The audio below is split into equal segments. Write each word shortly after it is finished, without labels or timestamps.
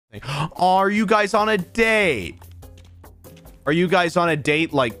Are you guys on a date? Are you guys on a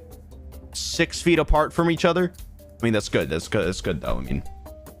date like 6 feet apart from each other? I mean, that's good. That's good. That's good though.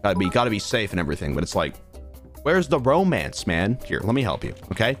 I mean, gotta be safe and everything, but it's like, where's the romance, man? Here, let me help you.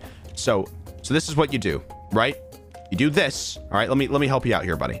 Okay. So this is what you do, right? You do this. All right. Let me help you out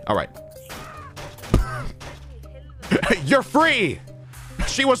here, buddy. All right. You're free.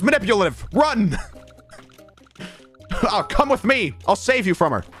 She was manipulative. Run. Oh, come with me. I'll save you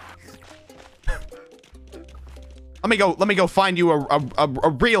from her. Let me go find you a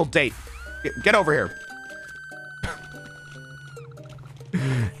real date. Get over here.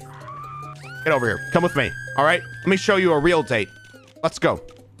 Get over here. Come with me. All right. Let me show you a real date. Let's go.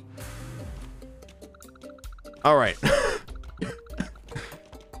 All right.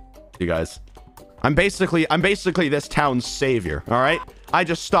 You guys. I'm basically this town's savior. All right. I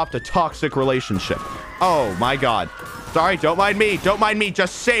just stopped a toxic relationship. Oh my God. Sorry. Don't mind me. Don't mind me.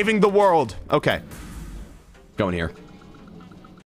 Just saving the world. Okay. Going here.